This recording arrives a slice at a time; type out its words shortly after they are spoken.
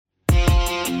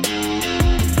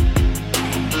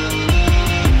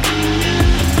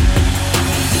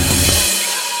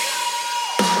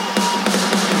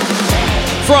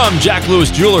From Jack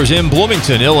Lewis Jewelers in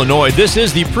Bloomington, Illinois, this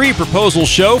is the pre-proposal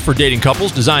show for dating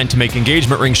couples designed to make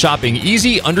engagement ring shopping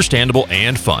easy, understandable,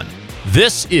 and fun.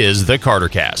 This is the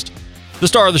CarterCast. The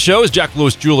star of the show is Jack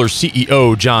Lewis Jewelers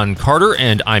CEO John Carter,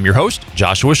 and I'm your host,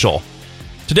 Joshua Schull.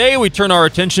 Today, we turn our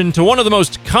attention to one of the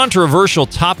most controversial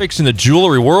topics in the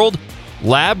jewelry world,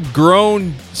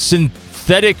 lab-grown,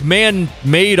 synthetic,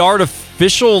 man-made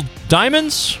artificial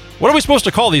diamonds? What are we supposed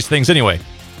to call these things anyway?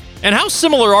 And how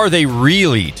similar are they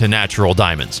really to natural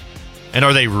diamonds? And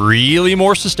are they really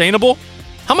more sustainable?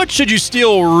 How much should you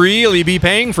still really be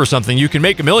paying for something you can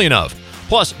make $1 million of?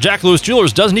 Plus, Jack Lewis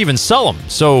Jewelers doesn't even sell them,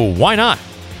 so why not?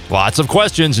 Lots of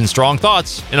questions and strong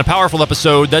thoughts in a powerful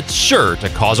episode that's sure to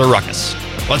cause a ruckus.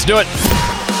 Let's do it.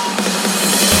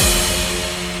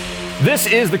 This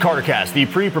is the CarterCast, the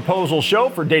pre-proposal show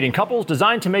for dating couples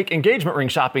designed to make engagement ring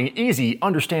shopping easy,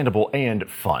 understandable, and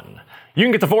fun. You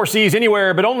can get the 4 C's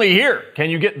anywhere, but only here can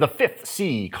you get the 5th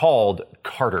C, called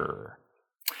Carter.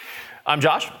 I'm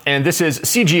Josh, and this is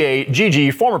CGA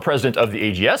GG, former president of the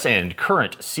AGS and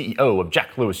current CEO of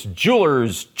Jack Lewis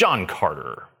Jewelers, John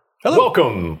Carter. Hello.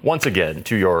 Welcome once again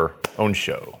to your own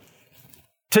show.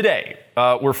 Today,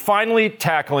 we're finally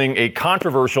tackling a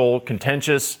controversial,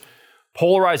 contentious,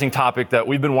 polarizing topic that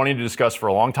we've been wanting to discuss for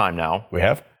a long time now. We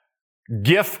have?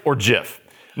 GIF or GIF.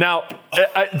 Now,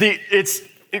 it's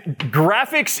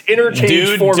graphics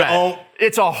interchange format.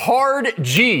 It's a hard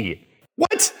G.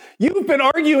 What? You've been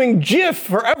arguing GIF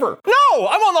forever. No,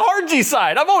 I'm on the hard G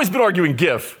side. I've always been arguing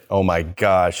GIF. Oh my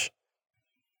gosh.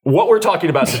 What we're talking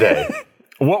about today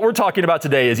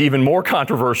is even more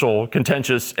controversial,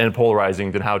 contentious, and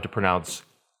polarizing than how to pronounce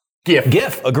GIF.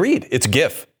 GIF, agreed. It's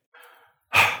GIF.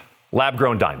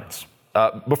 Lab-grown diamonds.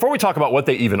 Before we talk about what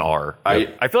they even are,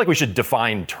 Yep. I feel like we should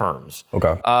define terms.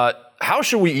 Okay. How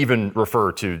should we even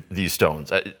refer to these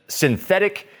stones?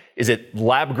 Synthetic? Is it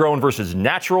lab-grown versus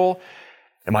natural?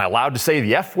 Am I allowed to say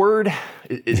the F word?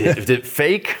 Is it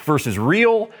fake versus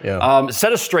real? Yeah.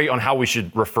 Set us straight on how we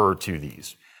should refer to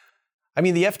these. I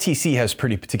mean, the FTC has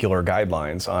pretty particular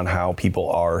guidelines on how people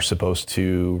are supposed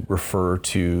to refer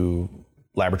to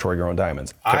laboratory-grown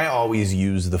diamonds. Okay. I always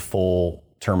use the full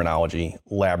terminology,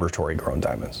 laboratory-grown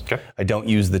diamonds. Okay. I don't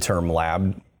use the term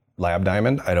lab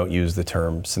diamond. I don't use the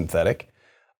term synthetic.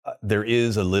 There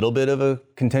is a little bit of a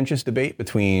contentious debate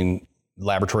between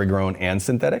laboratory-grown and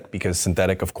synthetic, because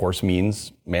synthetic, of course,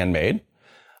 means man-made.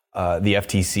 The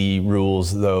FTC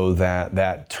rules, though,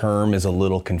 that term is a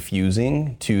little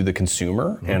confusing to the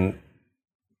consumer, and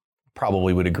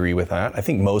probably would agree with that. I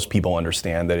think most people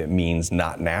understand that it means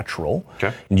not natural.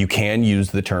 Okay. And you can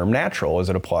use the term natural as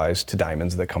it applies to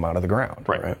diamonds that come out of the ground.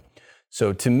 Right?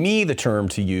 So to me, the term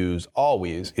to use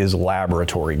always is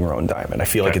laboratory-grown diamond. I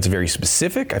feel like it's very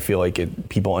specific. I feel like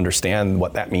people understand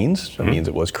what that means. It means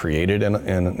it was created in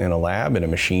a lab, in a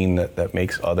machine that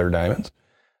makes other diamonds.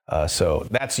 So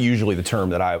that's usually the term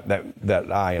that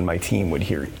I and my team would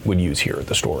use here at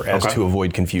the store, as to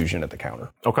avoid confusion at the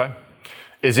counter. Okay.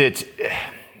 Is it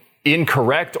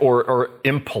incorrect or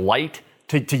impolite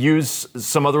to use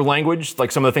some other language,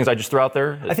 like some of the things I just threw out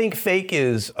there? I think fake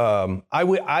is,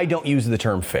 I don't use the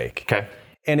term fake. Okay.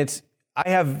 And I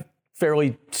have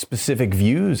fairly specific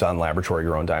views on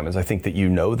laboratory-grown diamonds. I think that you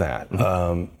know that.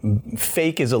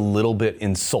 Fake is a little bit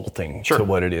insulting to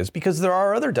what it is, because there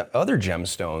are other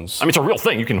gemstones. I mean, it's a real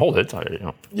thing. You can hold it.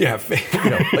 Yeah,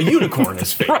 a unicorn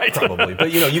is fake, probably.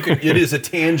 But it is a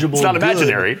tangible it's not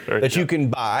imaginary. That you can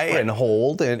buy and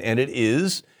hold, and it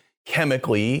is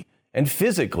chemically and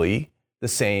physically the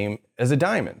same as a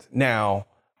diamond. Now,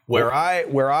 where I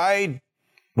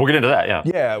we'll get into that, yeah.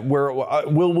 Yeah,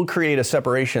 we'll create a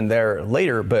separation there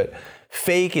later, but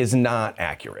fake is not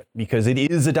accurate because it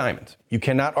is a diamond. You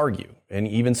cannot argue, and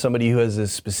even somebody who has a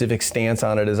specific stance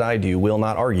on it as I do will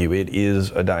not argue. It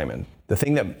is a diamond. The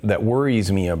thing that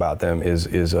worries me about them is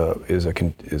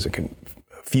a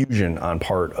confusion on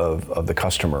part of the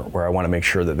customer, where I want to make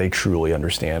sure that they truly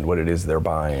understand what it is they're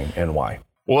buying and why.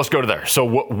 Well, let's go to there. So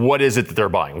what is it that they're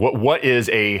buying? What is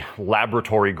a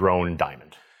laboratory-grown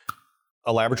diamond?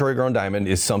 A laboratory-grown diamond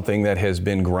is something that has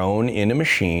been grown in a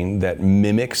machine that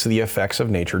mimics the effects of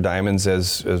nature. Diamonds,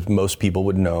 as most people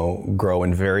would know, grow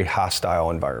in very hostile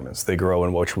environments. They grow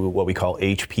in what we call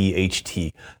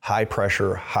HPHT, high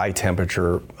pressure, high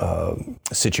temperature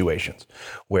situations,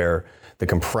 where the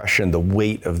compression, the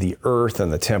weight of the earth,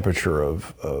 and the temperature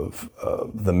of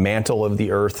the mantle of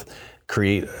the earth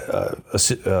create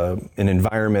an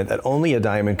environment that only a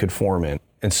diamond could form in.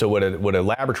 And so what a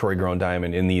laboratory-grown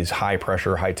diamond in these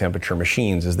high-pressure, high-temperature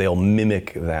machines is they'll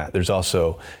mimic that. There's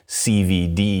also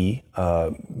CVD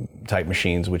type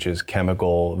machines, which is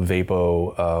chemical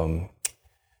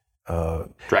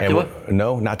Dracula?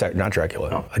 No, not Dracula.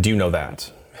 No. I do know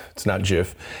that. It's not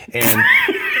Jif.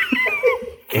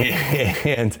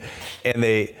 And and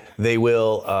they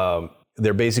will.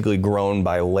 They're basically grown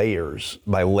by layers,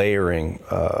 by layering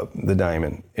the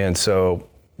diamond, and so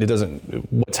it doesn't.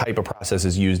 What type of process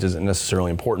is used isn't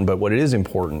necessarily important, but what it is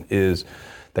important is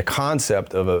the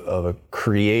concept of a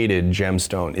created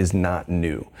gemstone is not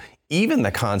new. Even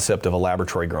the concept of a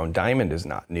laboratory-grown diamond is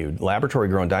not new.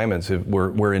 Laboratory-grown diamonds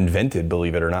were invented,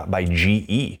 believe it or not, by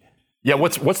GE. Yeah,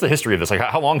 what's the history of this? Like,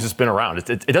 how long has this been around?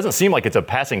 It doesn't seem like it's a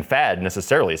passing fad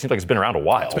necessarily. It seems like it's been around a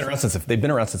while. They've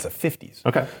been around since the 50s.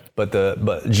 Okay.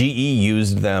 But GE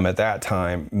used them at that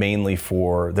time mainly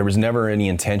there was never any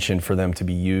intention for them to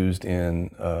be used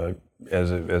in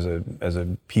as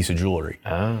a piece of jewelry.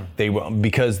 Oh.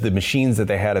 Because the machines that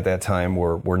they had at that time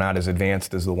were not as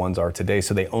advanced as the ones are today,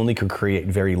 so they only could create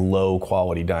very low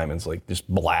quality diamonds, like just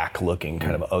black looking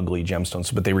kind of ugly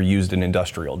gemstones, but they were used in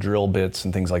industrial drill bits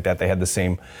and things like that. They had the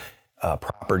same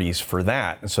properties for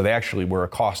that, and so they actually were a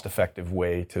cost effective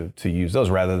way to use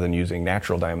those rather than using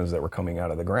natural diamonds that were coming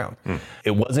out of the ground.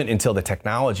 It wasn't until the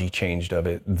technology changed of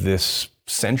it this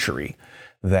century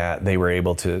that they were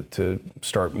able to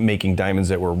start making diamonds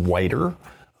that were whiter,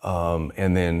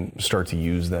 and then start to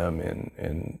use them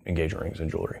in engagement rings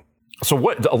and jewelry. So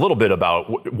a little bit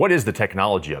about what is the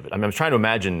technology of it? I mean, I'm trying to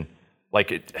imagine,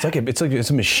 it's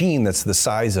a machine that's the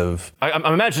size of. I'm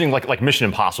imagining like Mission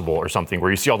Impossible or something,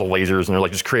 where you see all the lasers and they're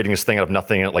like just creating this thing out of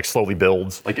nothing and it like slowly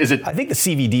builds. Like, is it? I think the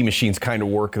CVD machines kind of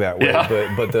work that way,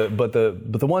 yeah. but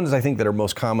the ones I think that are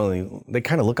most commonly, they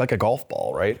kind of look like a golf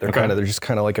ball, right? They're just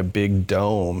kind of like a big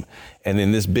dome, and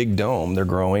in this big dome, they're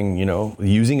growing,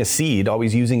 always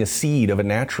using a seed of a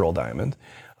natural diamond.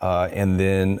 And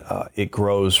then it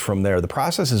grows from there. The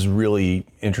process is really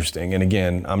interesting. And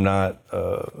again, I'm not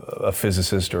a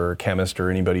physicist or a chemist or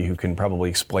anybody who can probably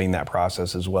explain that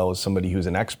process as well as somebody who's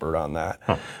an expert on that.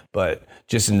 Huh. But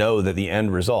just know that the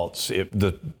end results,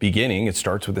 the beginning, it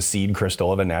starts with a seed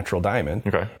crystal of a natural diamond.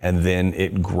 Okay. And then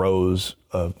it grows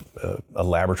a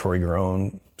laboratory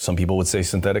grown, some people would say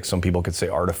synthetic, some people could say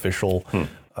artificial,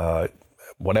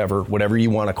 whatever you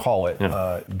want to call it.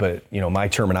 Yeah. But my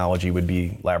terminology would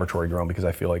be laboratory grown because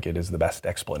I feel like it is the best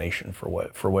explanation for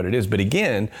what it is. But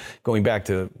again, going back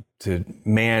to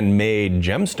man-made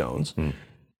gemstones,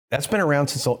 that's been around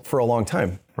for a long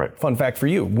time. Right. Fun fact for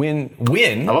you: when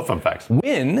I love fun facts.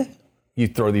 When you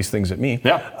throw these things at me,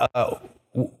 yeah.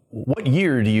 What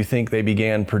year do you think they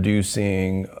began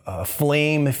producing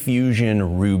flame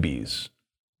fusion rubies?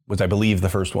 Was, I believe, the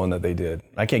first one that they did.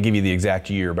 I can't give you the exact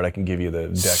year, but I can give you the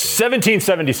decade.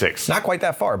 1776. Not quite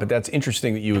that far, but that's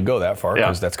interesting that you would go that far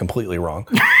because that's completely wrong.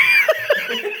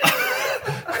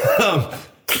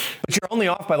 But you're only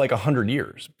off by like 100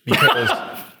 years because.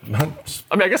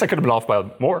 I guess I could have been off by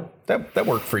more. That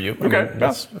worked for you. Okay,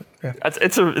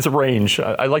 it's a range.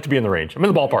 I like to be in the range. I'm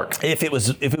in the ballpark. If it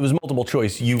was multiple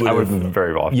choice, I would have been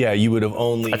very off. Yeah, you would have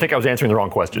only. I think I was answering the wrong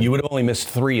question. You would have only missed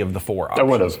 3 of the 4 options. I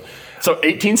would have. So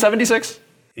 1876.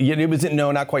 Yeah, it was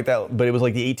not quite that, but it was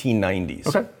like the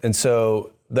 1890s. Okay, and so.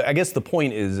 I guess the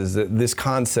point is that this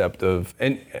concept of,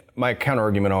 and my counter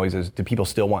argument always is, do people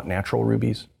still want natural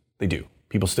rubies? They do.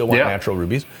 People still want natural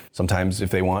rubies. Sometimes if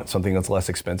they want something that's less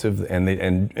expensive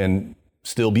and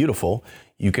still beautiful,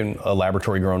 you can a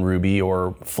laboratory grown ruby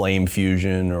or flame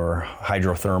fusion or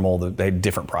hydrothermal. They have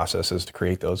different processes to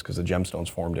create those because the gemstones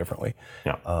form differently.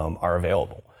 Yeah. Are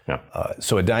available. Yeah.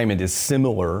 So a diamond is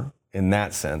similar in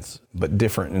that sense, but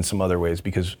different in some other ways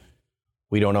because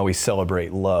we don't always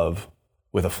celebrate love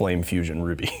with a flame fusion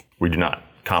ruby. We do not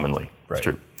commonly. Right. It's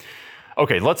true.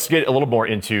 Okay, let's get a little more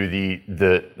into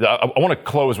the I want to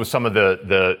close with some of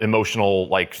the emotional,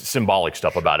 like symbolic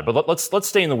stuff about it, but let's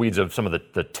stay in the weeds of some of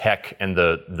the tech and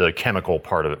the chemical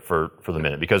part of it for the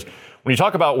minute, because when you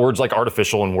talk about words like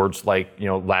artificial and words like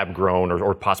lab grown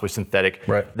or possibly synthetic,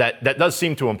 right, that does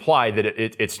seem to imply that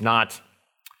it's not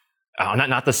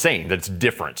the same, that it's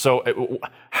different. So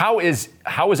how is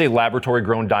a laboratory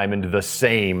grown diamond the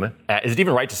same? Is it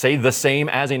even right to say the same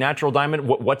as a natural diamond?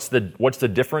 What's the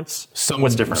difference?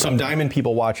 What's different? Some diamond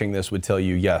people watching this would tell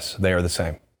you, yes, they are the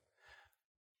same.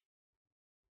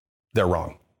 They're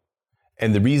wrong.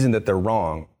 And the reason that they're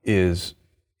wrong is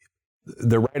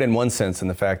they're right in one sense in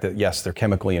the fact that, yes, they're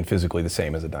chemically and physically the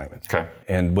same as a diamond. Okay.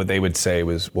 And what they would say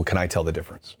was, well, can I tell the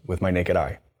difference with my naked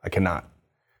eye? I cannot.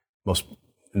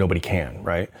 Nobody can,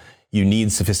 right? You need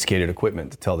sophisticated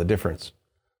equipment to tell the difference.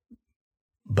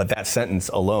 But that sentence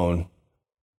alone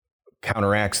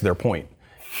counteracts their point.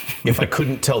 If I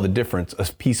couldn't tell the difference, a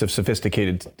piece of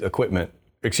sophisticated equipment,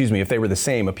 if they were the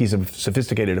same, a piece of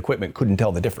sophisticated equipment couldn't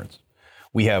tell the difference.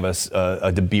 We have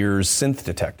a De Beers Synth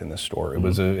Detect in this store. It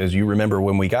was, as you remember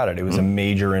when we got it, it was a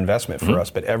major investment for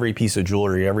us. But every piece of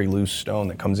jewelry, every loose stone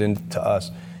that comes into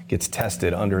us gets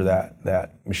tested under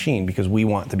that machine, because we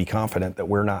want to be confident that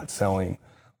we're not selling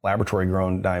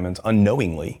laboratory-grown diamonds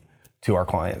unknowingly to our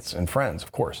clients and friends,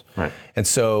 of course. Right. And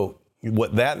so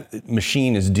what that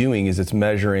machine is doing is it's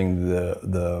measuring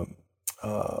the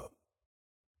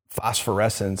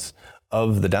phosphorescence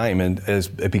of the diamond,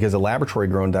 because a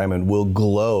laboratory-grown diamond will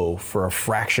glow for a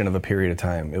fraction of a period of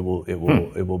time. It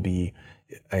will be,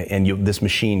 and this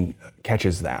machine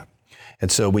catches that.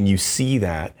 And so when you see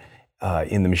that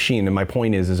in the machine, and my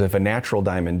point is if a natural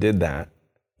diamond did that,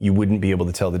 you wouldn't be able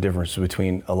to tell the difference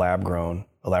between a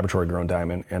laboratory-grown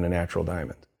diamond and a natural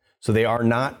diamond. So they are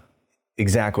not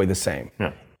exactly the same.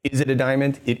 Yeah. Is it a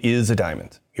diamond? It is a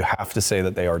diamond. You have to say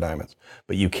that they are diamonds,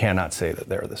 but you cannot say that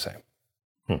they're the same.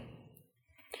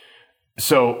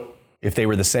 So if they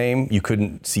were the same, you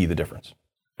couldn't see the difference.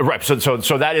 Right. So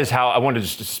that is how I wanted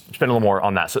to just spend a little more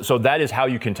on that. So that is how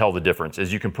you can tell the difference,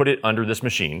 is you can put it under this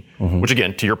machine, which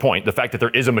again, to your point, the fact that there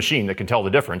is a machine that can tell the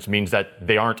difference means that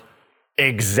they aren't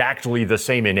exactly the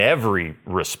same in every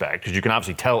respect, because you can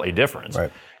obviously tell a difference.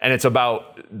 Right. And it's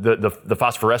about the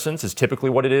phosphorescence is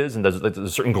typically what it is, and there's a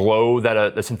certain glow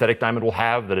that a synthetic diamond will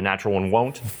have that a natural one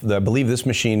won't. I believe this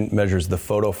machine measures the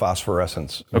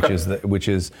photophosphorescence, which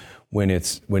is when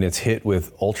it's hit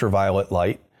with ultraviolet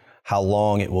light, how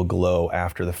long it will glow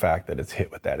after the fact that it's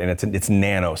hit with that. And it's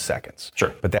nanoseconds.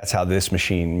 Sure. But that's how this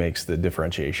machine makes the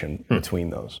differentiation between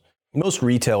those. Most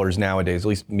retailers nowadays,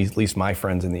 at least my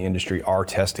friends in the industry, are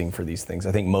testing for these things.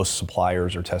 I think most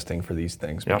suppliers are testing for these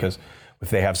things because if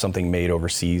they have something made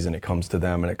overseas and it comes to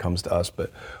them and it comes to us,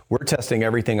 but we're testing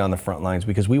everything on the front lines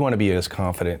because we want to be as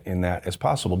confident in that as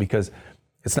possible, because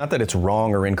it's not that it's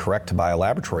wrong or incorrect to buy a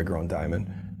laboratory-grown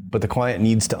diamond, but the client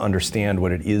needs to understand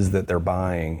what it is that they're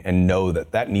buying and know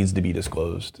that that needs to be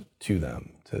disclosed to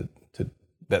them,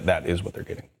 that is what they're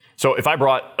getting. So if I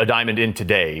brought a diamond in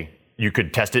today, you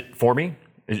could test it for me?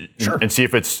 Sure. And see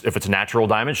if it's a natural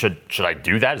diamond. Should I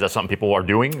do that? Is that something people are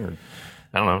doing? Or,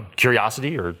 I don't know,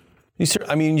 curiosity or? You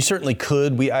certainly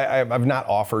could. I've not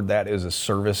offered that as a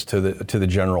service to the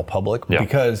general public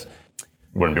because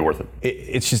wouldn't be worth it.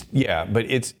 It's just but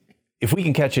if we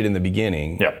can catch it in the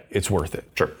beginning, it's worth it.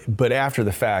 Sure. But after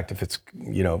the fact, if it's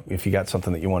if you got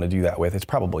something that you want to do that with, it's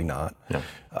probably not.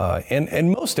 Yeah.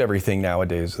 And most everything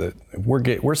nowadays that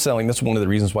we're selling. That's one of the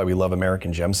reasons why we love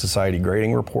American Gem Society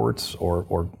grading reports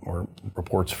or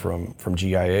reports from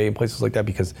GIA and places like that,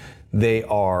 because they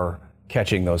are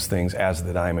catching those things as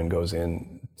the diamond goes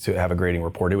in to have a grading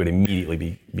report. It would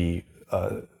immediately be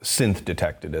synth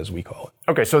detected, as we call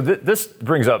it. Okay, so this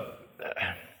brings up.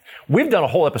 We've done a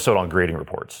whole episode on grading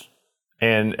reports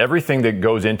and everything that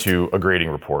goes into a grading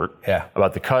report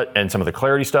about the cut and some of the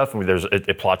clarity stuff. And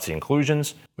it plots the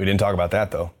inclusions. We didn't talk about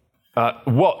that though.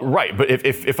 Well, right. But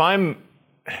if I'm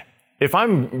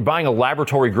buying a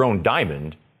laboratory grown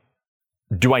diamond,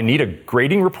 do I need a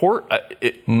grading report?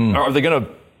 Are they going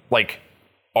to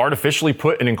artificially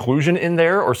put an inclusion in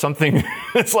there or something?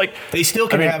 It's like they still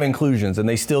can have inclusions and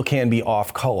they still can be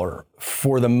off color.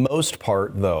 For the most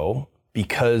part though,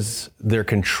 because they're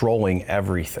controlling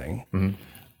everything.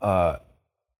 The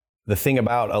thing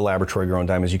about a laboratory-grown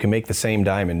diamond is you can make the same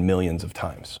diamond millions of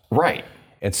times. Right.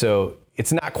 And so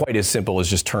it's not quite as simple as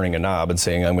just turning a knob and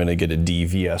saying, I'm going to get a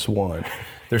DVS1.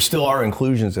 There still are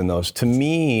inclusions in those. To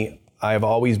me, I've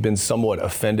always been somewhat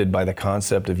offended by the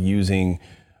concept of using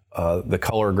the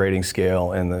color grading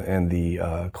scale and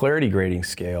the clarity grading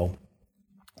scale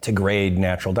to grade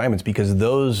natural diamonds, because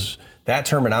that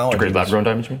terminology. To grade lab-grown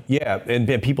diamonds? Yeah,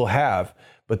 and people have,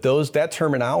 but that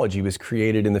terminology was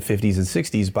created in the 50s and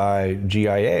 60s by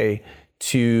GIA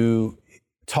to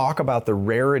talk about the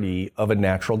rarity of a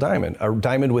natural diamond. A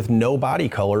diamond with no body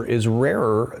color is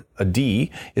rarer. A D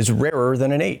is rarer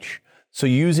than an H. So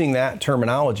using that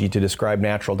terminology to describe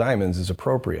natural diamonds is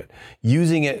appropriate.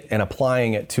 Using it and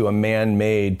applying it to a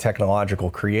man-made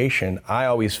technological creation, I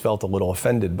always felt a little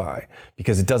offended by,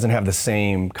 because it doesn't have the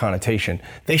same connotation.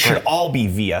 They should all be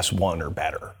VS1 or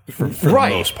better for the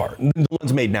most part. The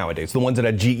ones made nowadays, the ones that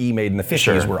a GE made in the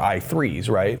 50s were I3s,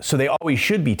 right? So they always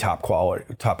should be top color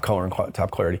and top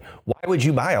clarity. Why would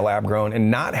you buy a lab grown and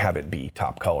not have it be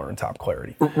top color and top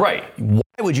clarity? Right.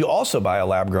 Why would you also buy a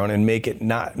lab grown and make it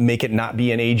not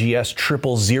be an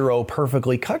AGS 000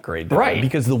 perfectly cut grade diamond? Right.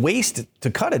 Because the waste to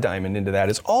cut a diamond into that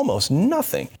is almost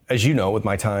nothing. As you know, with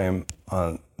my time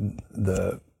on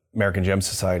the American Gem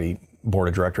Society board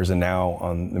of directors and now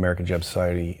on the American Gem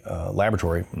Society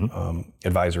laboratory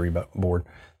advisory board,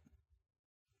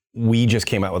 we just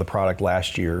came out with a product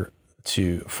last year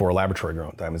for laboratory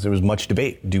grown diamonds. There was much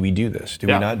debate. Do we do this? Do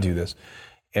Yeah. we not do this?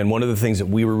 And one of the things that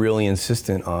we were really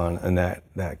insistent on in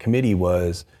that committee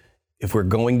was, if we're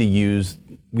going to use,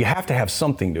 we have to have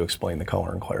something to explain the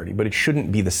color and clarity, but it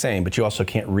shouldn't be the same. But you also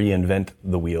can't reinvent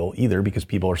the wheel either, because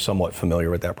people are somewhat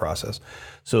familiar with that process.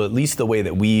 So at least the way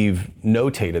that we've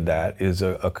notated that is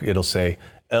it'll say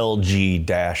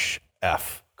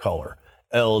LG-F color,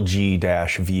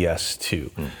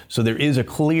 LG-VS2. So there is a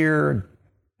clear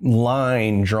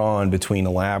line drawn between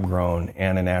a lab grown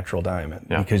and a natural diamond,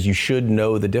 because you should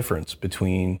know the difference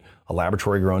between a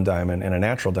laboratory grown diamond and a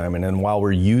natural diamond. And while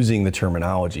we're using the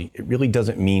terminology, it really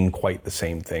doesn't mean quite the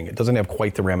same thing. It doesn't have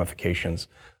quite the ramifications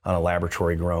on a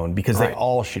laboratory grown, because they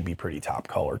all should be pretty top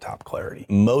color, top clarity.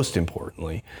 Most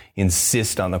importantly,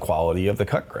 insist on the quality of the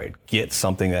cut grade. Get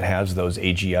something that has those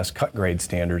AGS cut grade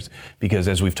standards, because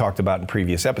as we've talked about in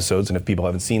previous episodes, and if people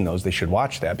haven't seen those, they should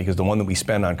watch that, because the one that we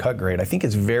spend on cut grade, I think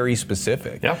is very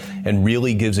specific and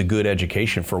really gives a good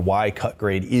education for why cut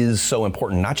grade is so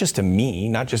important, not just to me,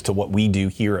 not just to what we do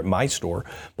here at my store,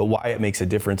 but why it makes a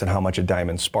difference in how much a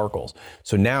diamond sparkles.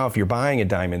 So now if you're buying a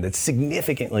diamond that's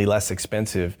significantly less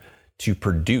expensive to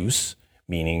produce,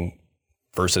 meaning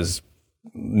versus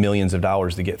millions of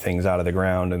dollars to get things out of the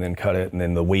ground and then cut it, and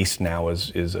then the waste now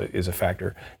is a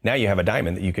factor. Now you have a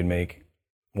diamond that you can make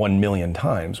 1 million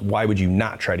times. Why would you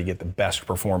not try to get the best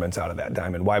performance out of that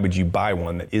diamond? Why would you buy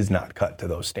one that is not cut to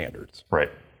those standards? Right.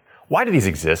 Why do these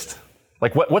exist?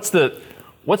 Like, what's the?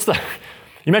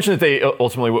 You mentioned that they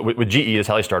ultimately, with GE, is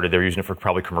how they started. They were using it for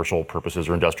probably commercial purposes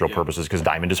or industrial purposes, because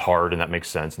diamond is hard and that makes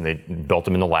sense. And they built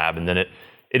them in the lab, and then it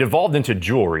evolved into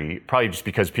jewelry, probably just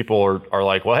because people are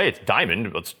like, well, hey, it's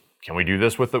diamond. Can we do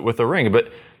this with a ring?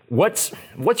 But what's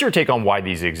your take on why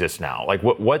these exist now? Like,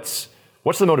 what's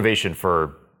the motivation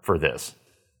for this?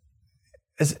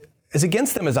 As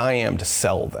against them as I am to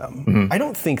sell them, I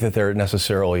don't think that they're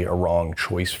necessarily a wrong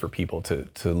choice for people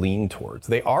to lean towards.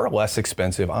 They are a less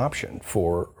expensive option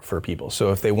for people.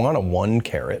 So if they want a 1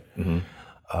 carat,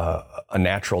 a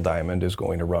natural diamond is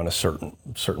going to run a certain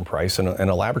price, and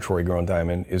a laboratory grown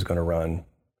diamond is going to run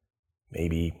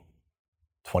maybe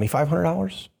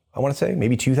 $2,500. I want to say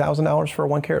maybe $2,000 for a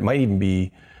 1 carat. It might even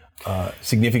be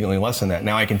significantly less than that.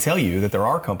 Now I can tell you that there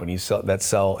are companies that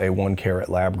sell a 1 carat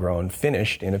lab grown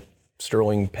finished in a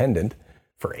sterling pendant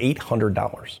for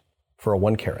 $800 for a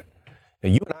 1 carat. Now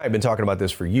you and I have been talking about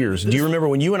this for years. Do you remember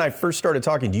when you and I first started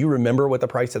talking, do you remember what the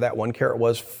price of that 1 carat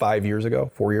was 4 years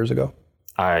ago?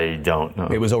 I don't know.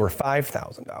 It was over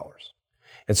 $5,000.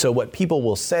 And so what people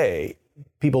will say,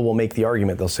 people will make the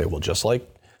argument, they'll say, well, just like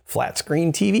flat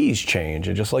screen TVs change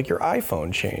and just like your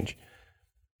iPhone change.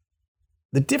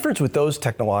 The difference with those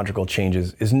technological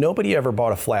changes is nobody ever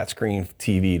bought a flat screen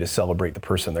TV to celebrate the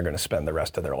person they're going to spend the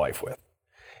rest of their life with.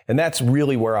 And that's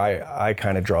really where I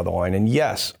kind of draw the line. And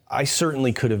yes, I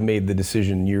certainly could have made the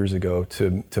decision years ago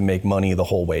to make money the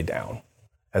whole way down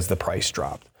as the price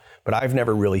dropped. But I've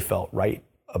never really felt right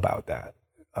about that.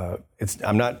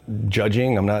 I'm not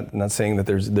judging. I'm not saying that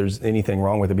there's anything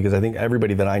wrong with it, because I think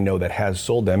everybody that I know that has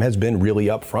sold them has been really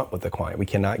upfront with the client. We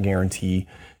cannot guarantee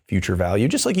future value.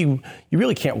 Just like you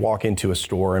really can't walk into a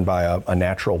store and buy a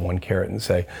natural 1 carat and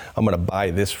say, I'm going to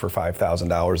buy this for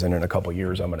 $5,000 and in a couple of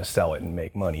years I'm going to sell it and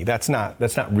make money. That's not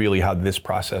really how this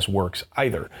process works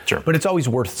either. Sure. But it's always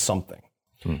worth something.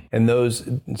 And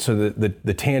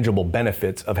the tangible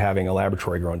benefits of having a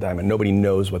laboratory grown diamond, nobody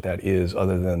knows what that is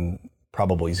other than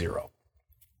probably zero.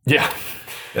 Yeah.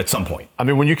 At some point. I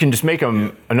mean, when you can just make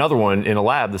them another one in a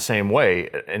lab the same way,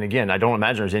 and again, I don't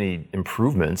imagine there's any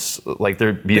improvements. Like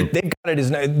they've got it.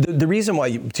 Is the reason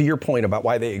why, to your point about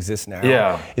why they exist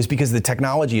now, is because the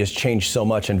technology has changed so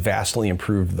much and vastly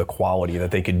improved the quality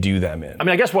that they could do them in. I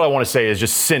mean, I guess what I want to say is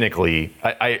just cynically,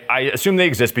 I assume they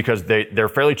exist because they're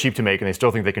fairly cheap to make, and they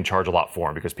still think they can charge a lot for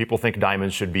them, because people think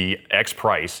diamonds should be X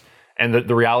price, and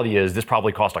the reality is this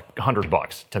probably cost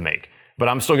 $100 to make. But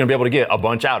I'm still going to be able to get a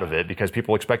bunch out of it because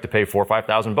people expect to pay $4,000 or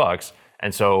 $5,000,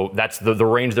 and so that's the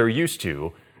range they're used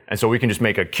to. And so we can just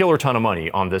make a killer ton of money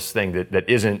on this thing that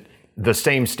isn't the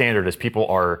same standard as people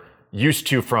are used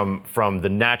to from the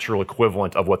natural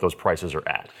equivalent of what those prices are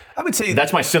at. I would say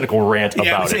that's my cynical rant about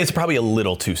it. I would say it's probably a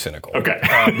little too cynical. Okay.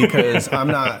 Because I'm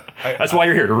not. That's why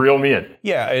you're here, to reel me in.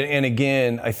 Yeah, and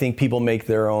again, I think people make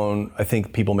their own.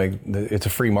 It's a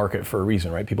free market for a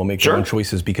reason, right? People make their own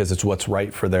choices because it's what's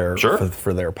right for their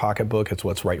for their pocketbook. It's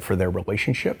what's right for their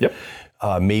relationship. Yep.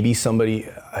 Maybe somebody,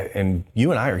 and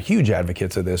you and I are huge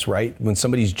advocates of this, right? When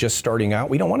somebody's just starting out,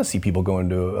 we don't want to see people go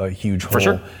into a huge hole. For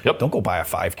sure. Yep. Don't go buy a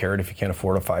 5 carat if you can't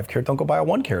afford a 5 carat. Don't go buy a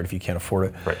 1 carat if you can't afford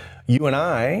it. Right. You and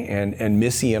I and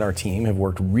Missy and our team have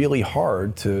worked really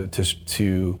hard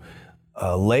to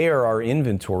layer our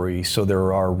inventory so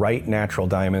there are right natural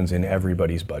diamonds in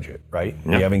everybody's budget, right?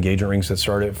 Yeah. We have engagement rings that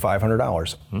start at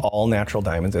 $500. All natural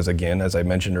diamonds, as I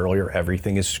mentioned earlier,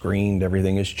 everything is screened,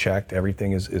 everything is checked,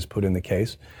 everything is put in the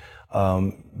case.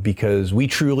 Because we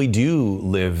truly do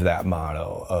live that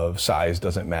motto of size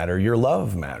doesn't matter, your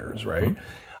love matters, right?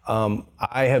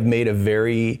 I have made a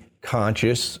very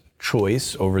conscious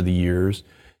choice over the years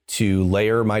to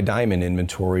layer my diamond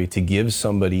inventory to give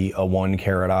somebody a 1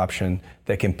 carat option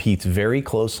that competes very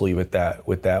closely with that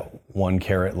 1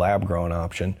 carat lab grown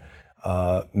option.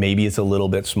 Maybe it's a little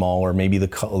bit smaller, maybe the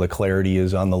clarity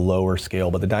is on the lower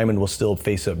scale, but the diamond will still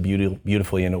face up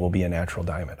beautifully and it will be a natural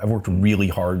diamond. I've worked really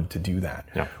hard to do that,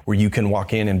 where you can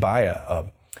walk in and buy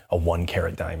a 1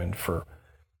 carat diamond for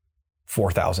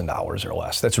 $4,000 or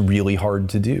less. That's really hard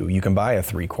to do. You can buy a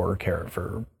 3/4 carat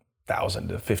for $1,000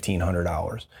 to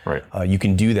 $1,500. Right. You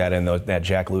can do that in that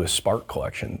Jack Lewis Spark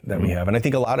collection that we have. And I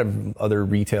think a lot of other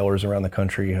retailers around the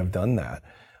country have done that.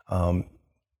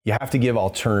 You have to give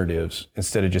alternatives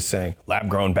instead of just saying lab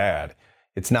grown bad.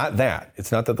 It's not that.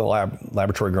 It's not that the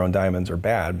laboratory grown diamonds are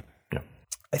bad. Yeah.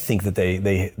 I think that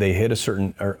they hit a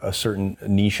certain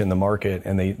niche in the market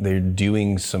and they're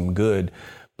doing some good,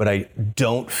 but I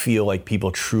don't feel like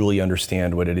people truly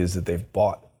understand what it is that they've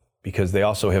bought, because they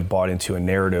also have bought into a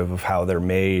narrative of how they're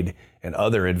made and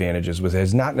other advantages, which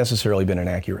has not necessarily been an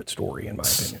accurate story, in my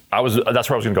opinion. That's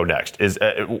where I was going to go next. Is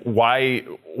why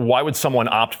would someone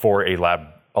opt for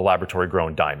a laboratory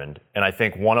grown diamond? And I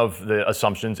think one of the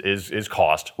assumptions is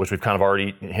cost, which we've kind of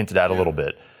already hinted at a little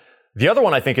bit. The other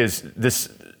one I think is this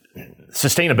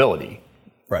sustainability.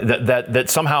 Right. That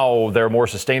somehow they're more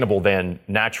sustainable than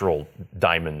natural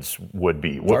diamonds would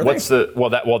be. What's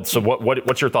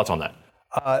your thoughts on that?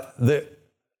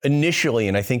 Initially,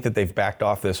 and I think that they've backed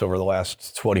off this over the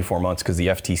last 24 months because the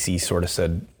FTC sort of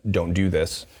said, don't do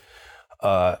this.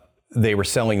 They were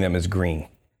selling them as green.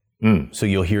 So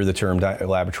you'll hear the term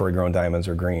laboratory grown diamonds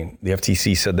are green. The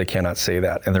FTC said they cannot say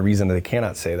that. And the reason that they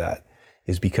cannot say that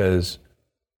is because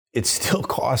it still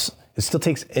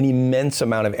takes an immense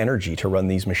amount of energy to run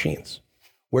these machines.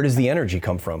 Where does the energy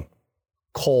come from?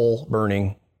 Coal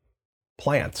burning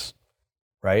plants,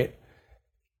 right?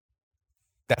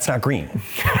 That's not green.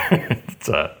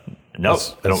 No,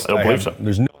 I don't believe so.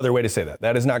 There's no other way to say that.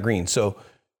 That is not green. So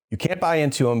you can't buy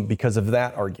into them because of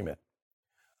that argument.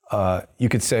 You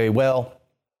could say, well,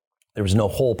 there was no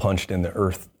hole punched in the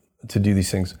earth to do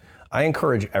these things. I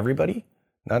encourage everybody,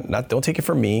 don't take it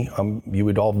from me. You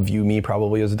would all view me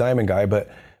probably as a diamond guy,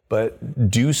 but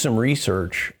do some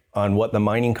research on what the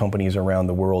mining companies around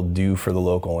the world do for the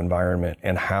local environment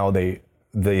and how they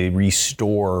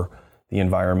restore the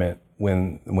environment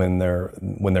when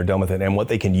they're done with it, and what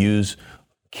they can use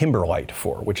kimberlite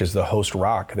for, which is the host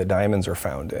rock that diamonds are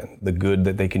found in, the good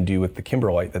that they can do with the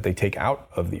kimberlite that they take out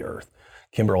of the earth.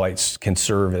 Kimberlites can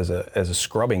serve as a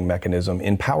scrubbing mechanism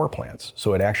in power plants.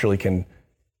 So it actually can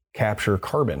capture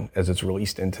carbon as it's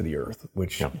released into the earth,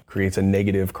 which creates a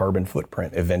negative carbon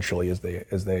footprint eventually as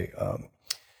they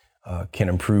can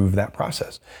improve that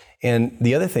process. And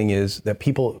the other thing is that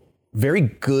people, very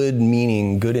good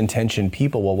meaning, good intentioned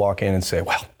people will walk in and say,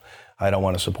 well, I don't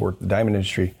want to support the diamond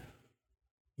industry.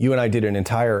 You and I did an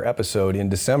entire episode in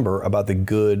December about the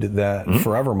good that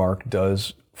Forevermark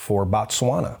does for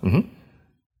Botswana.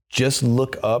 Just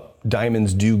look up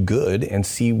Diamonds Do Good and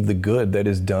see the good that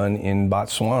is done in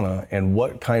Botswana and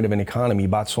what kind of an economy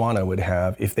Botswana would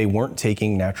have if they weren't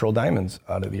taking natural diamonds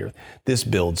out of the earth. This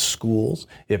builds schools,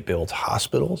 it builds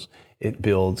hospitals, it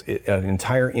builds an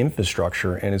entire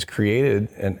infrastructure, and has created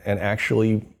an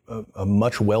actually a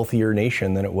much wealthier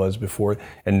nation than it was before.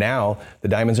 And now the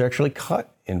diamonds are actually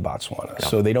cut in Botswana.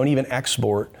 So they don't even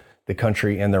export the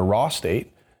country in their raw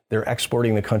state. They're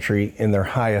exporting the country in their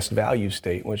highest value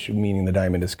state, which meaning the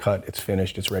diamond is cut, it's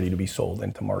finished, it's ready to be sold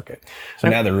into market. So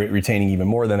now they're retaining even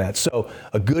more than that. So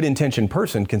a good intentioned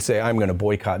person can say, I'm going to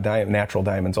boycott natural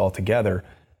diamonds altogether,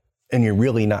 and you're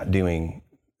really not doing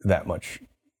that much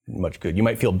good. You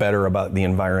might feel better about the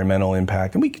environmental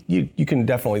impact, and you can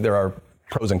definitely, there are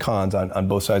pros and cons on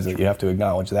both sides that you have to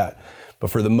acknowledge that. But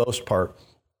for the most part,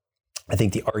 I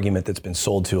think the argument that's been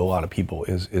sold to a lot of people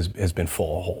has been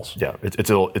full of holes. Yeah, it's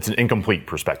an incomplete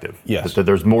perspective. Yes.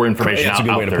 There's more information out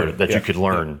there that you could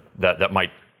learn that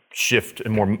might shift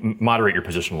and more moderate your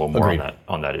position a little more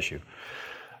on that issue.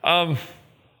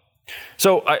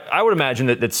 So I would imagine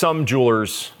that some jewelry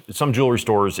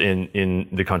stores in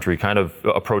the country kind of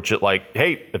approach it like,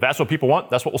 hey, if that's what people want,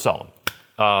 that's what we'll sell them.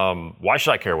 Why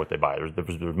should I care what they buy?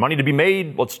 There's money to be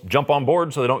made. Let's jump on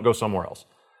board so they don't go somewhere else.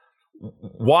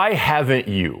 Why haven't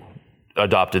you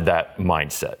adopted that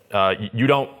mindset? You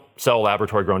don't sell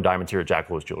laboratory-grown diamonds here at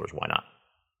Jack Lewis Jewelers. Why not?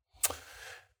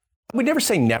 I would never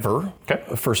say never. Okay.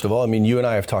 First of all, I mean, you and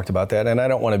I have talked about that, and I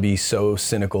don't want to be so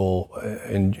cynical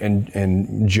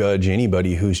and judge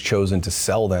anybody who's chosen to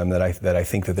sell them that I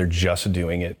think that they're just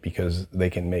doing it because they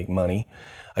can make money.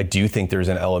 I do think there's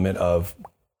an element of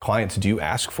clients do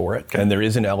ask for it, and there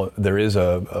is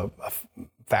a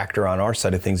factor on our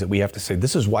side of things that we have to say,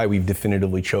 this is why we've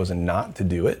definitively chosen not to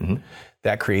do it. Mm-hmm.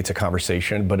 That creates a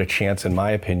conversation, but a chance, in my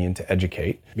opinion, to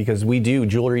educate. Because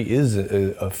jewelry is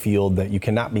a field that you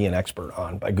cannot be an expert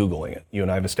on by Googling it. You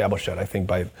and I have established that, I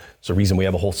think, it's the reason we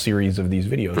have a whole series of these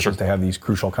videos, is to have these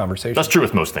crucial conversations. That's true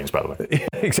with most things, by the way.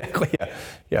 Exactly,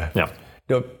 yeah.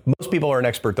 No, most people are an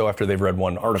expert, though, after they've read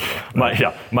one article.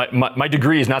 My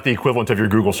degree is not the equivalent of your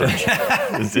Google search,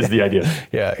 is the idea.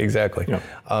 Yeah, exactly.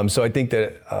 Yeah. So I think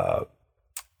that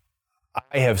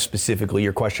I have specifically,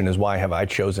 your question is why have I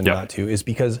chosen not to, is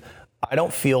because I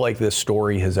don't feel like this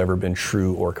story has ever been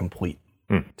true or complete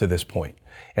to this point.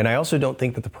 And I also don't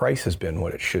think that the price has been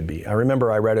what it should be. I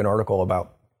remember I read an article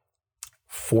about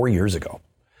 4 years ago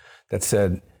that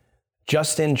said,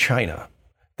 just in China,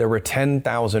 there were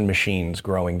 10,000 machines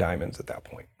growing diamonds at that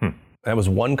point. That was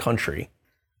one country.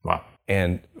 Wow.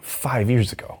 And 5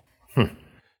 years ago.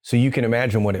 So you can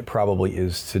imagine what it probably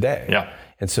is today. Yeah.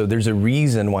 And so there's a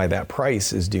reason why that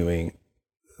price is doing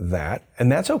that,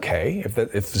 and that's okay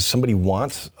if somebody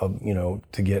wants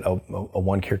to get a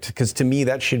 1 carat, because to me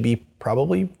that should be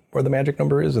probably where the magic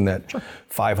number is, in that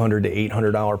 $500 to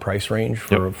 $800 price range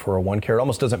for a 1 carat. It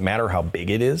almost doesn't matter how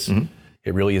big it is. Mm-hmm.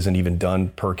 It really isn't even done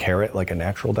per carat like a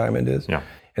natural diamond is. Yeah.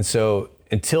 And so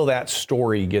until that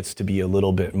story gets to be a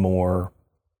little bit more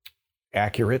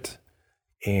accurate,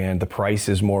 and the price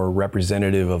is more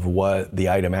representative of what the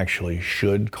item actually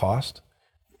should cost,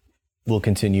 we'll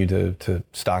continue to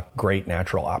stock great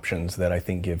natural options that I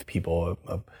think give people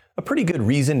a pretty good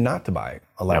reason not to buy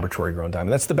a laboratory-grown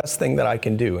diamond. That's the best thing that I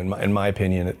can do, in my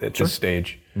opinion, at this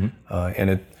stage. Mm-hmm.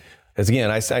 And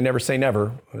I never say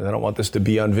never. I don't want this to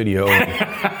be on video.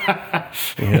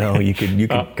 You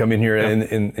could come in here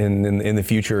in the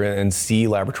future and see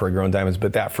laboratory-grown diamonds,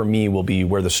 but that for me will be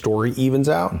where the story evens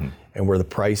out. Mm-hmm. And where the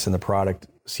price and the product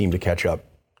seem to catch up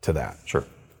to that. Sure.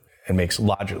 And makes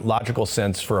logical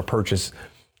sense for a purchase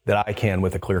that I can,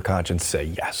 with a clear conscience, say,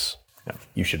 yes,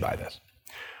 you should buy this.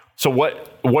 So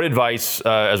what advice,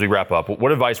 as we wrap up,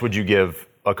 what advice would you give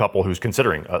a couple who's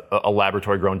considering a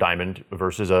laboratory-grown diamond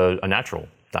versus a natural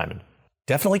diamond?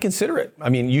 Definitely consider it. I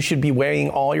mean, you should be weighing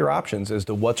all your options as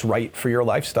to what's right for your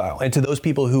lifestyle. And to those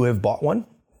people who have bought one,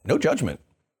 no judgment.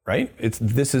 Right?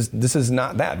 This is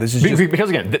not that. This is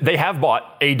because again, they have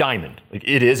bought a diamond.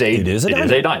 It is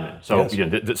a diamond. So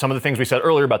some of the things we said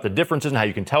earlier about the differences and how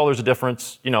you can tell there's a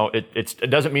difference, it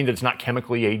doesn't mean that it's not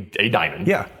chemically a diamond.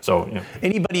 Yeah. So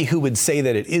anybody who would say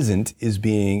that it isn't is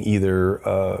being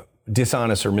either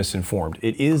dishonest or misinformed.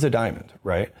 It is a diamond,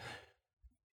 right?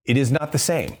 It is not the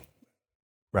same.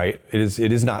 Right? It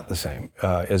is not the same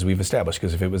as we've established,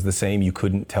 because if it was the same, you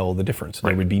couldn't tell the difference. Right.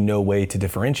 There would be no way to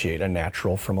differentiate a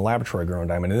natural from a laboratory-grown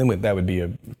diamond, and then that would be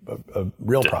a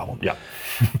real problem. Yeah.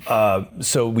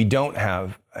 So we don't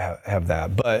have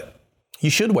that, but you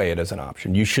should weigh it as an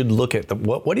option. You should look at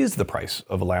what is the price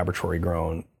of a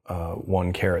laboratory-grown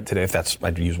 1 carat today.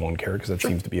 I'd use 1 carat because that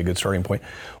seems to be a good starting point.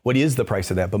 What is the price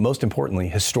of that? But most importantly,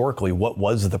 historically, what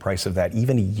was the price of that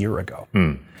even a year ago?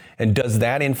 And does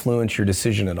that influence your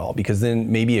decision at all? Because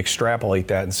then maybe extrapolate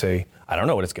that and say, I don't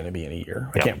know what it's going to be in a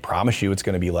year. I can't promise you it's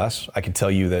going to be less. I can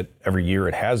tell you that every year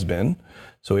it has been,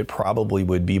 so it probably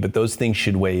would be, but those things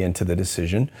should weigh into the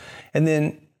decision. And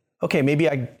then, okay, maybe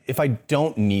if I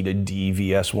don't need a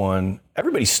DVS1,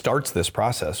 everybody starts this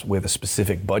process with a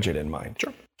specific budget in mind.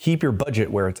 Sure. Keep your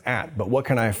budget where it's at, but what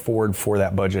can I afford for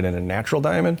that budget in a natural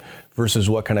diamond versus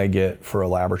what can I get for a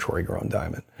laboratory-grown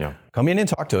diamond? Yeah. Come in and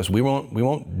talk to us. We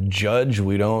won't judge.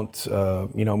 We don't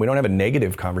we don't have a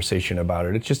negative conversation about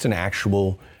it. It's just an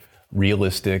actual,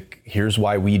 realistic. Here's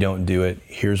why we don't do it.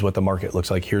 Here's what the market looks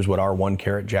like. Here's what our 1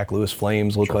 carat Jack Lewis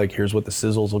flames look like. Here's what the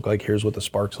sizzles look like. Here's what the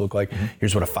sparks look like. Mm-hmm.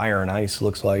 Here's what a fire and ice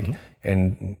looks like.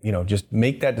 Mm-hmm. And just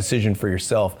make that decision for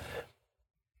yourself.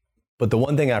 But the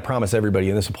one thing I promise everybody,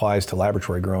 and this applies to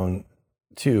laboratory grown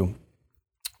too,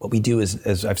 what we do is,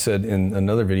 as I've said in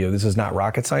another video, this is not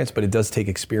rocket science, but it does take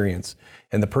experience.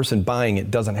 And the person buying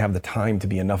it doesn't have the time to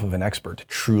be enough of an expert to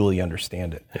truly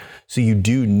understand it. Yeah. So you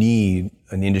do need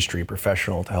an industry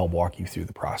professional to help walk you through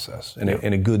the process. And,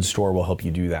 and a good store will help you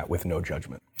do that with no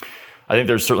judgment. I think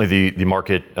there's certainly the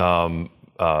market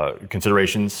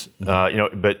considerations,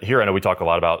 but here I know we talk a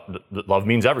lot about love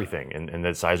means everything, and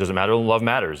that size doesn't matter, love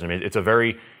matters. I mean, it's a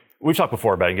very we've talked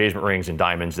before about engagement rings and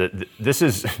diamonds, that this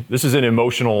is an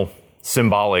emotional,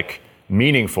 symbolic,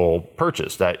 meaningful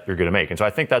purchase that you're going to make. And so I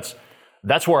think that's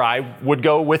where I would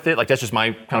go with it. Like, that's just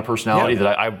my kind of personality,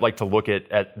 that I like to look at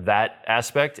that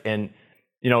aspect. And,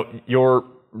 your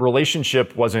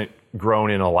relationship wasn't grown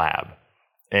in a lab,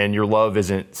 and your love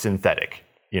isn't synthetic,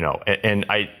 and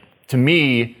to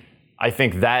me, I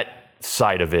think that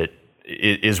side of it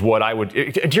is what I would,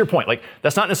 to your point, like,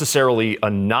 that's not necessarily a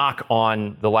knock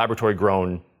on the laboratory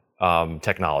grown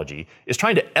technology. It's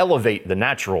trying to elevate the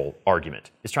natural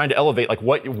argument. It's trying to elevate like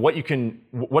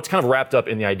what's kind of wrapped up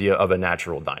in the idea of a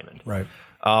natural diamond. Right.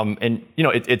 And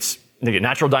it's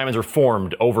natural diamonds are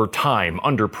formed over time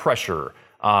under pressure,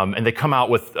 and they come out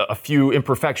with a few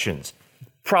imperfections,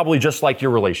 probably just like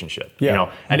your relationship.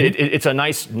 Yeah. And it's a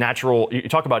nice natural. You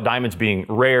talk about diamonds being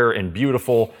rare and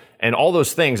beautiful and all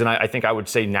those things, and I think I would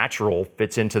say natural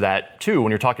fits into that too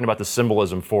when you're talking about the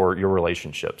symbolism for your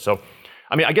relationship. So,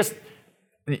 I mean, I guess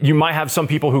you might have some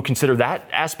people who consider that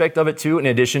aspect of it too, in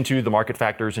addition to the market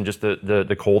factors and just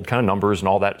the cold kind of numbers and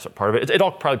all that part of it. It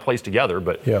all probably plays together,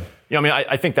 but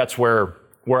I think that's where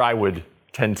I would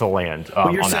tend to land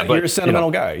on that. But, you're a sentimental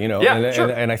guy, Yeah,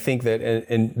 sure. And I think that,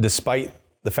 and despite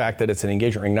the fact that it's an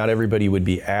engagement ring, not everybody would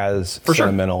be as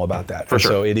sentimental about that.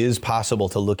 So it is possible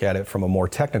to look at it from a more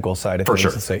technical side of things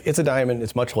and say, it's a diamond,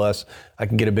 it's much less. I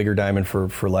can get a bigger diamond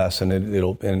for less, and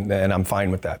and I'm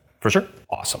fine with that. For sure.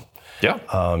 Awesome. Yeah.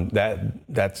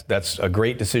 That's a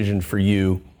great decision for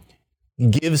you.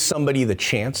 Give somebody the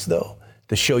chance, though,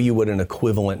 to show you what an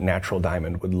equivalent natural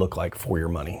diamond would look like for your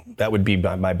money. That would be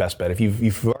my best bet. If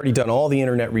you've already done all the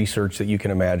internet research that you can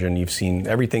imagine, you've seen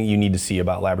everything you need to see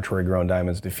about laboratory grown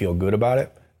diamonds to feel good about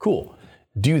it, cool.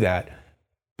 Do that.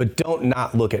 But don't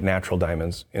not look at natural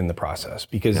diamonds in the process,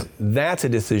 because that's a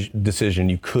decision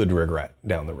you could regret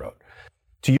down the road.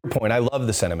 To your point, I love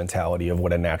the sentimentality of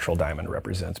what a natural diamond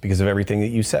represents because of everything that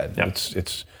you said. Yep.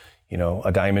 It's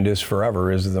a diamond is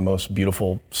forever is the most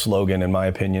beautiful slogan, in my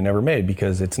opinion, ever made,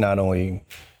 because it's not only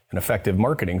an effective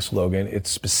marketing slogan, it's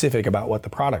specific about what the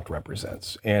product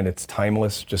represents. And it's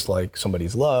timeless, just like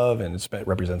somebody's love, and it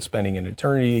represents spending an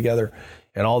eternity together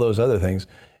and all those other things.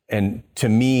 And to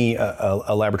me,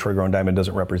 a laboratory grown diamond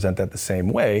doesn't represent that the same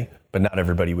way, but not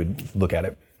everybody would look at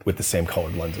it with the same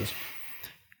colored lenses.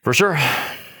 For sure.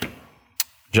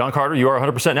 John Carter, you are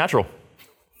 100% natural.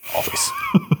 Always.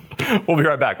 We'll be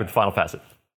right back with the final facet.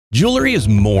 Jewelry is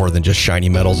more than just shiny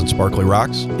metals and sparkly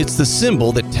rocks. It's the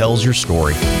symbol that tells your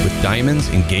story. With diamonds,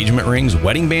 engagement rings,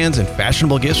 wedding bands, and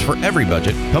fashionable gifts for every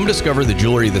budget, come discover the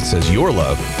jewelry that says your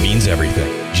love means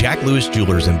everything. Jack Lewis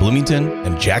Jewelers in Bloomington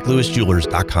and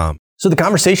JackLewisJewelers.com. So the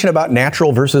conversation about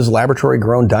natural versus laboratory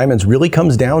grown diamonds really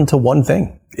comes down to one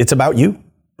thing. It's about you.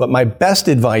 But my best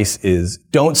advice is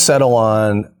don't settle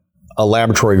on a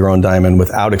laboratory grown diamond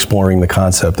without exploring the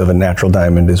concept of a natural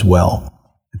diamond as well.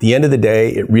 At the end of the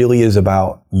day, it really is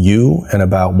about you and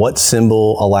about what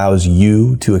symbol allows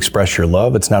you to express your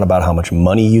love. It's not about how much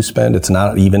money you spend. It's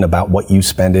not even about what you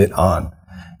spend it on.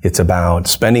 It's about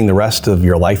spending the rest of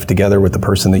your life together with the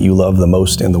person that you love the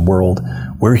most in the world.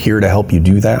 We're here to help you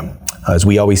do that. As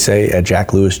we always say at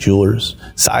Jack Lewis Jewelers,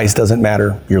 size doesn't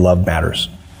matter, your love matters.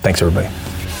 Thanks, everybody.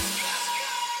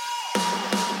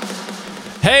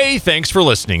 Hey, thanks for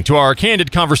listening to our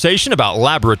candid conversation about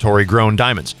laboratory-grown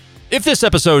diamonds. If this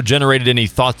episode generated any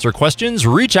thoughts or questions,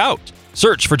 reach out.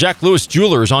 Search for Jack Lewis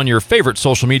Jewelers on your favorite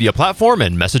social media platform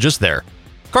and message us there.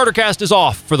 CarterCast is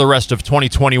off for the rest of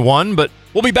 2021, but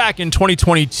we'll be back in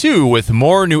 2022 with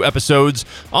more new episodes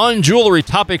on jewelry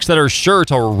topics that are sure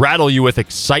to rattle you with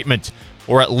excitement,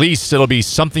 or at least it'll be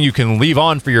something you can leave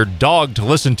on for your dog to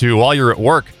listen to while you're at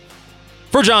work.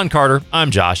 For John Carter,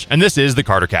 I'm Josh, and this is the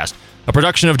CarterCast, a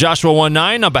production of Joshua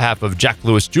 19 on behalf of Jack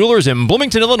Lewis Jewelers in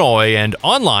Bloomington, Illinois, and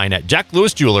online at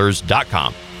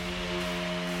JackLewisJewelers.com.